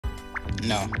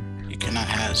No, you cannot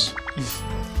has.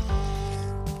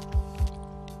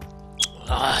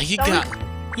 Ah, you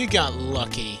got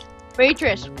lucky.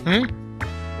 Waitress, Hmm?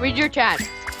 read your chat.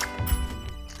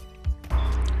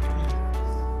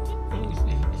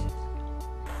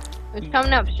 It's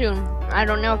coming up soon. I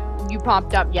don't know if you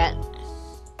popped up yet.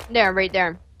 There, right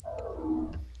there.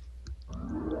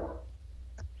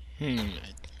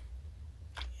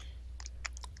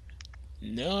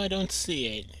 No, I don't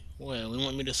see it. Well, you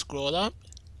want me to scroll up?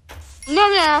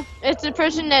 No, it's the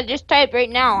person that just typed right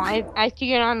now. I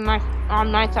see it on my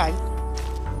side.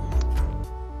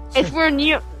 It's where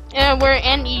where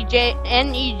NEJI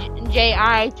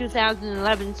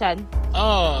 2011 said.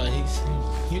 Oh,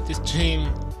 you just stream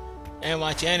and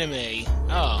watch anime.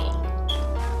 Oh.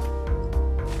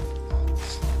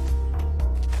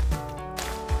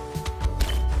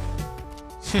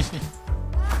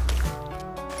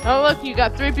 Oh look, you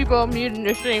got 3 people muted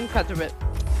the stream because of it.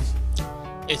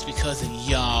 It's because of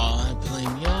y'all. I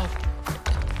blame y'all.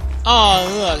 Oh,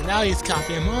 look, now he's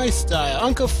copying my style.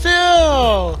 Uncle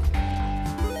Phil!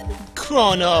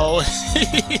 Chrono!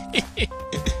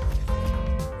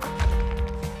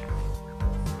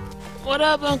 What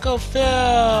up, Uncle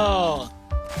Phil?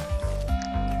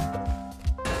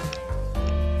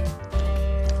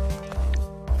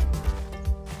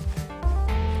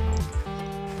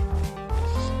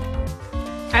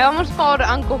 I almost called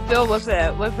Uncle Phil with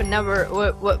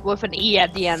an E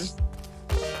at the end.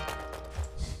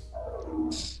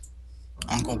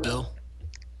 Uncle Bill.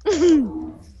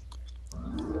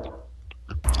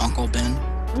 Uncle Ben.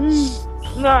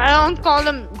 No, I don't call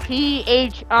him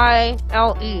PHILE.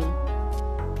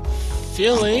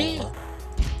 Philly?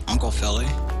 Uncle Philly.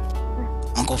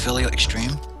 Uncle Philly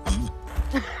Extreme.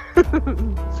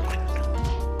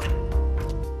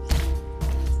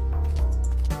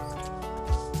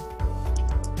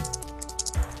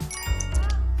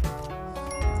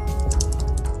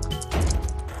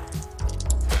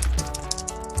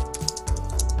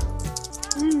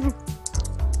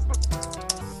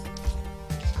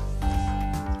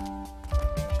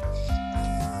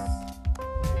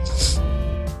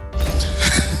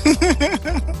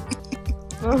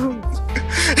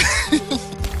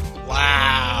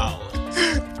 Wow.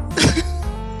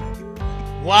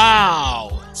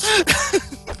 Wow.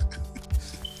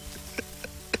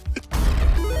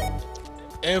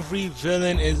 Every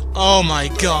villain is. Oh my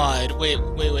god. Wait.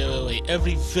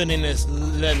 Every villain is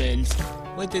lemons.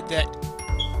 What did that.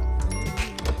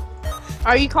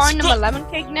 Are you calling him a lemon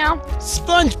cake now?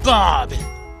 SpongeBob!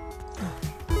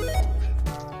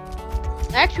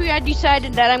 Actually, I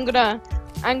decided that I'm gonna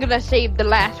save the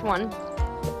last one.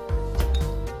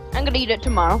 I'm gonna eat it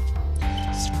tomorrow.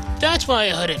 That's where I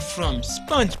heard it from.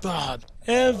 SpongeBob.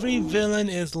 Every villain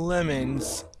is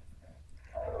lemons.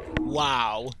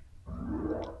 Wow.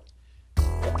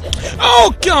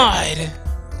 Oh God!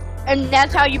 And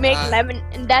that's how you make lemon.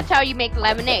 And that's how you make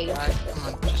lemonade. Come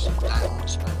on, just die on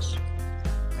spice.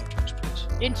 Matrix, please.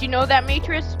 Didn't you know that,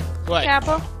 Matrix? What?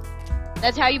 Kappa?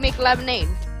 That's how you make lemonade.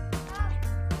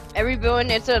 Every villain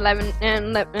is a lemon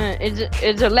and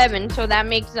is a lemon, so that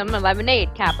makes them a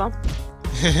lemonade, Kappa.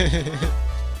 You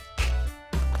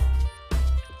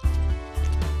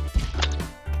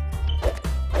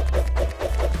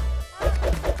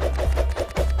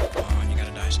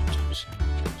gotta die sometimes.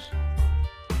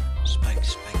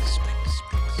 Spikes.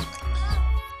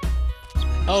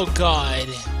 Oh God.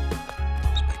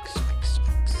 Spikes.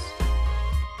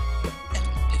 And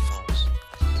it falls.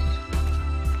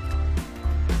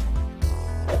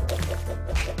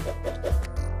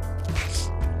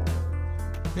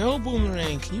 No,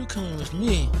 Boomerang, you coming with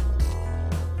me?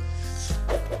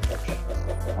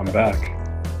 I'm back.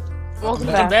 Welcome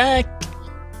Come back. back.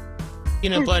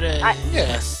 Peanut butter,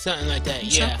 yeah, something like that,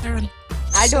 yeah.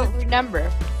 I don't remember.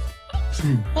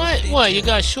 What? What? You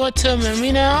got short-term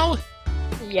memory now?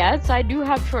 Yes, I do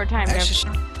have short time memory.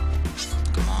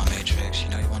 Come on, Matrix. You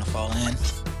know you want to fall in.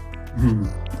 Come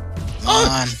Oh,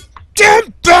 on.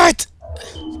 damn bat!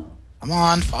 Come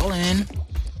on, fall in.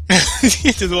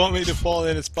 You just want me to fall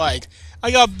in a spike. I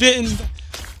got bitten.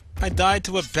 I died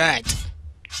to a bat.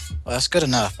 Well, that's good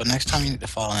enough, but next time you need to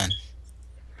fall in.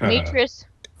 Matrix.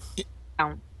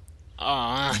 Down.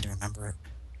 Aw. I need to remember it.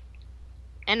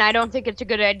 And I don't think it's a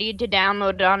good idea to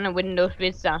download it on the Windows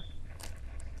Vista.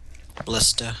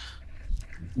 Blista.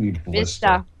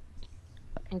 Vista.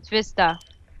 It's Vista.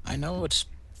 I know it's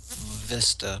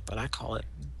Vista, but I call it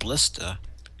Blista.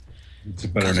 It's a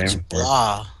better 'cause name it's for it.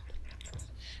 blah.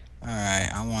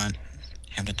 Alright, I want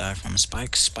him to die from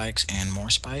spikes, and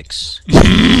more spikes.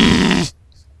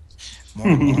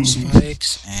 more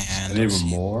spikes, and And even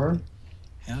more?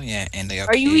 Oh yeah, and the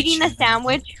Are you eating a occasion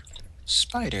sandwich?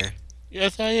 spider.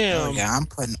 Yes, I Oh am. yeah, I'm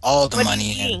putting all the What are you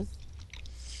money in. eating?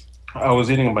 I was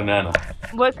eating a banana.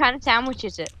 What kind of sandwich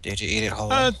is it? Did you eat it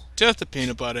whole? Just the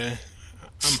peanut butter.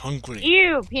 I'm hungry.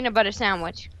 Ew, peanut butter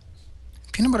sandwich.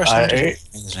 Peanut butter I sandwiches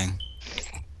ate. are amazing.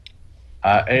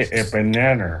 I ate a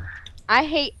banana. I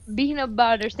hate peanut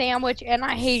butter sandwich and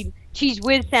I hate cheese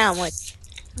whiz sandwich.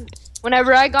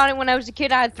 Whenever I got it when I was a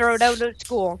kid, I'd throw it out at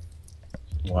school.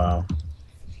 Wow.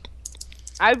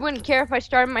 I wouldn't care if I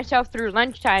starved myself through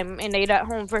lunchtime and ate at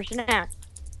home for a snack.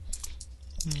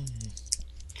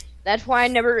 That's why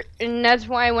that's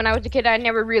why when I was a kid, I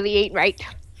never really ate right.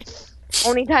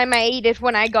 Only time I ate is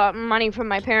when I got money from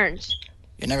my parents.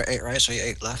 You never ate right, so you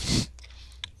ate left.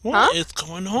 What Huh? is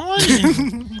going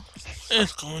on?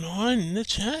 What's going on in the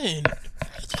chain?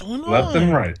 What's going on? Left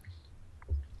and right.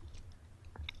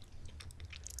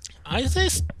 I say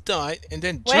start, and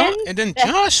then When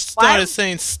Josh started why-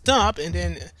 saying stop, and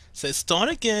then said start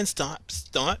again, stop,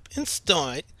 and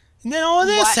start, and then all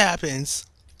this What? happens.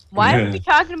 Why are we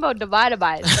talking about divided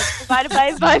by? Let's divide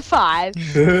it by 5,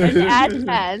 and add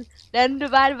 10, then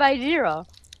divide it by 0.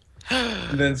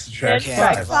 And then subtract Then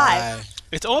Can't Right. five. divide.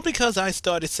 It's all because I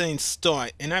started saying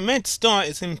start, and I meant start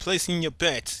is in placing your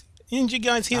bets. Didn't you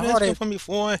guys hear I've that already- stuff from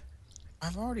before?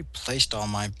 I've already placed all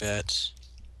my bets.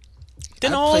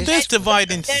 Then I all placed- this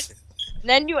dividing.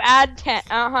 Then you add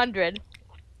 100.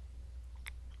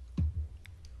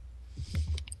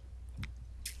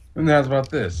 And that's about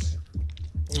this.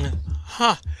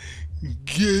 Ha!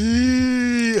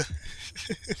 Gay!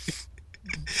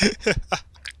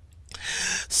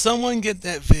 Someone get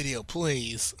that video,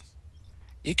 please.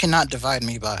 You cannot divide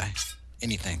me by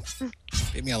anything.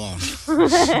 Leave me alone.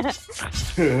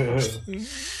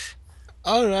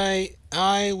 Alright,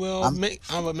 I will I'm-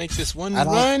 make this one I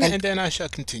don't run think- and then I shall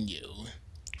continue.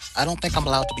 I don't think I'm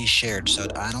allowed to be shared, so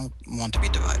I don't want to be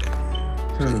divided.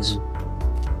 Please.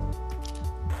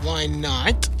 Why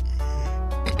not?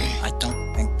 I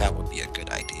don't think that would be a good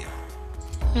idea.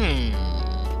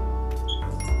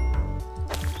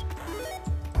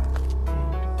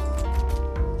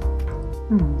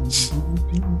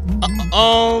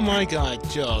 Oh my god,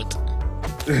 Jot.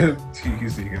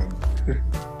 Teasing him.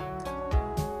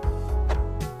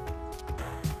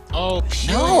 Oh,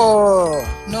 Puya.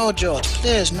 No, George,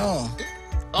 please, no.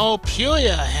 Oh,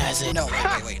 Puya has it. No,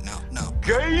 wait, no.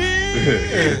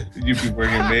 You be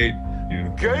working maid.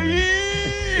 You.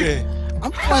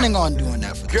 I'm planning on doing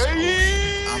that for this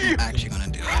Halloween. I'm actually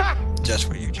gonna do it. Just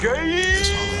for you, George. This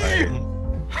Halloween.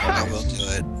 I will do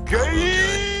it.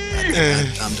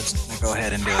 I'm just gonna go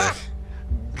ahead and do it.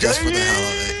 Just for the hell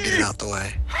of it. Get it out the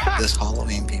way. This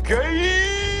Halloween, people.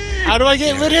 How do I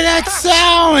get rid of that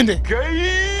sound?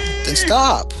 Then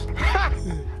stop.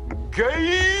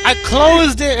 I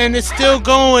closed it and it's still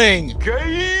going.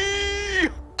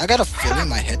 I got a feeling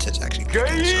my headset's actually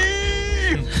picking this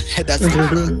up. That's the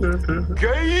problem.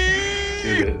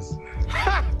 It is.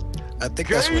 I think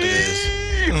that's what it is.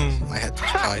 My headset's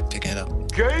probably picking it up.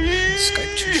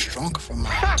 Skype too strong for my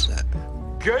headset.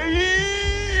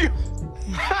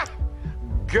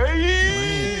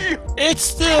 It's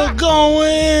still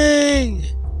going.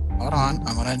 Hold on,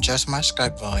 I'm gonna adjust my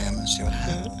Skype volume and see what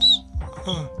happens.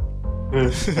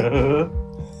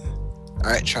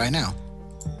 Alright, try now.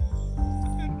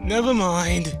 Never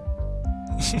mind.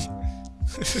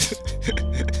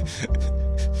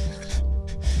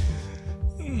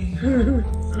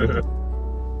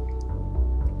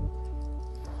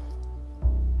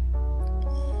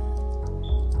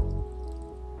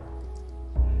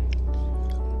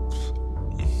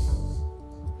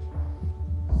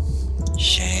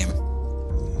 Shame.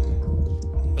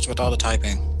 What's with all the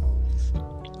typing?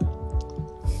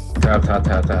 Tap, tap,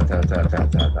 tap, tap, tap, tap,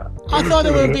 tap, tap, tap. I thought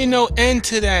there would be no end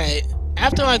to that.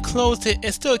 After I closed it,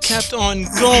 it still kept on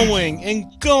going and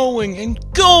going and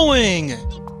going.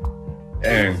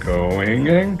 And going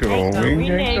and going and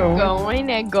going.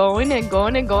 Going and going and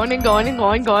going and going and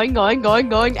going and going,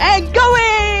 going and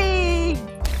going!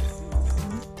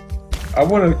 I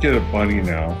want to get a bunny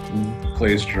now who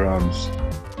plays drums.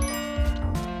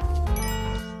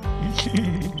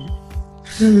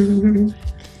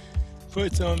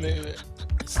 Put on there.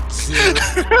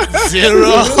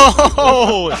 Zero.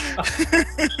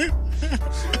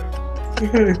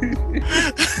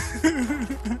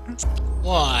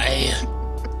 Why?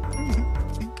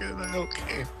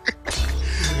 Okay.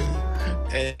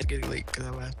 It's getting late because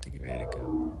I'm gonna have to get ready to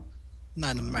go.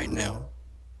 Not right now.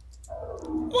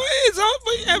 What is up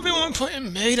with everyone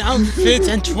putting maid outfits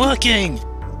and twerking?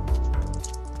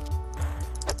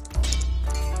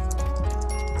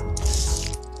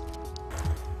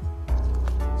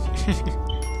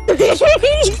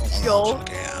 Joel.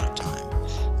 Okay, out of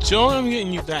time. Joel, I'm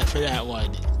getting you back for that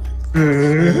one.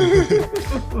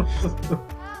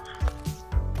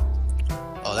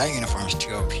 Oh, that uniform's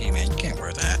too OP, man. You can't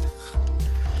wear that.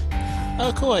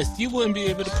 Of course, you wouldn't be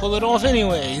able to pull it off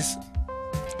anyways.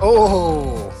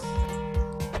 Oh!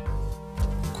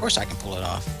 Of course I can pull it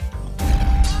off.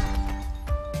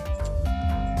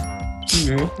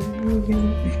 You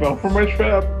fell for my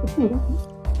trap.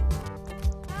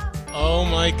 Oh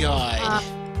my god.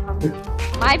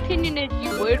 My opinion is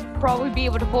you would probably be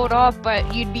able to pull it off,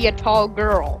 but you'd be a tall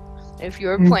girl if you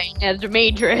were playing as a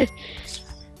Matrix.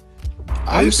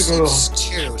 I'm used to go-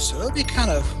 6'2", so it'll be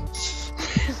kind of...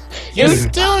 You're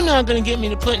still not gonna get me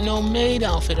to put no maid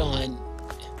outfit on.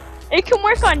 It can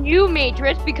work on you,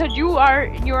 Matrix, because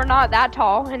you're not that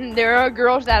tall, and there are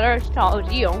girls that are as tall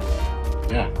as you.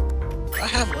 Yeah. I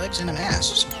have legs and an ass,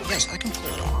 so yes, I can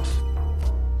pull it off.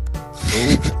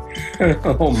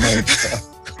 Oh my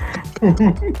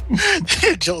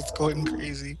god. Joel's going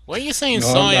crazy. What are you saying No,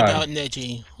 I'm sorry not. about,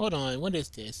 Neji? Hold on, what is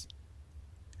this?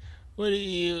 What are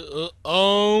you...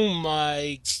 oh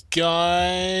my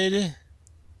god.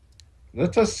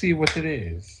 Let us see what it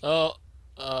is. Oh,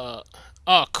 oh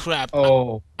crap.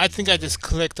 Oh. I think I just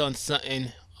clicked on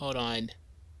something. Hold on.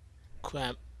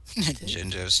 Crap.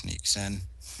 Jinjo sneaks in.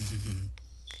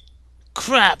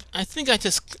 Crap! I think I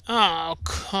just... oh,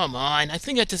 come on. I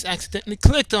think I just accidentally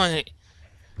clicked on it.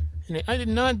 And I did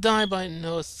not die by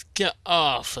no skill.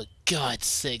 Oh, for God's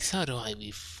sakes. How do I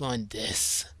refund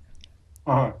this?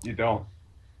 You don't.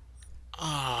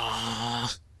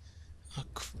 Ah, oh,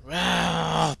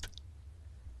 crap.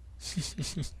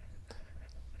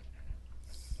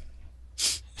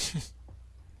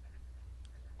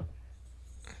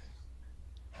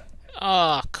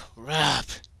 Oh, crap.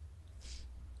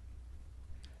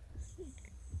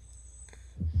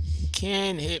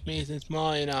 Can't hit me since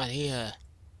Mario not here.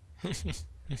 You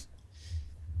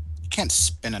can't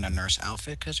spin in a nurse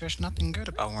outfit because there's nothing good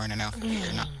about wearing an outfit.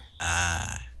 You're not.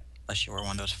 Unless you wear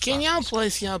one of those. Can y'all fluffy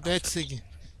place y'all outfits. bets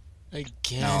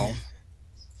again? No.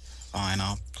 Fine,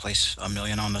 I'll place $1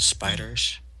 million on the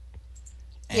spiders.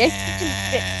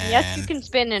 Yes, you can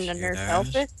spin in a nurse those.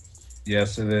 outfit.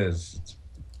 Yes, it is.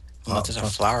 Unless it's a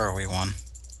flowery one.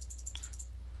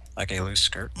 Like a loose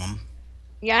skirt one.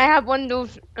 Yeah, I have one of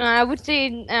those. I would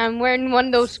say I'm wearing one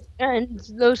of those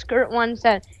skirt ones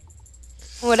that,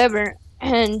 whatever.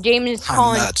 And James is I'm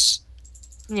calling. nuts.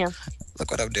 Yeah.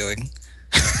 Look what I'm doing.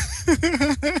 You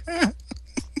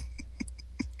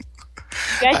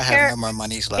I guys have share no more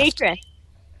monies left. Matrix.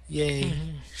 Yay.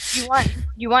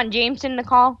 You want James in the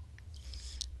call?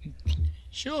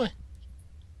 Sure.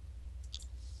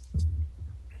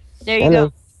 There you Hello.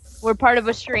 go. We're part of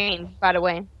a stream, by the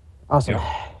way. Awesome.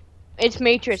 It's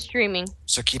Matrix streaming.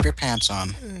 So keep your pants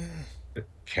on.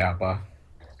 Kappa.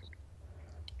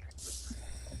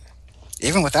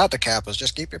 Even without the kappas,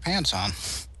 just keep your pants on.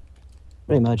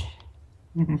 Pretty much.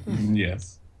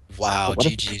 Yes. Wow, What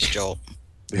if- GG's Joel.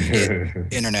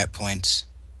 Get internet points.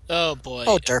 Oh boy.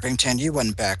 Oh, Derpington, you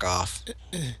wouldn't back off.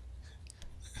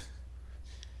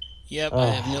 Yep, I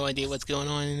have no idea what's going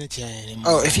on in the chat anymore.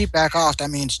 Oh, if you back off, that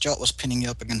means Joel was pinning you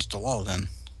up against the wall then.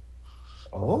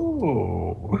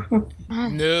 Oh.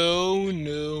 No,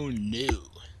 no, no.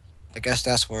 I guess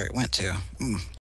that's where it went to.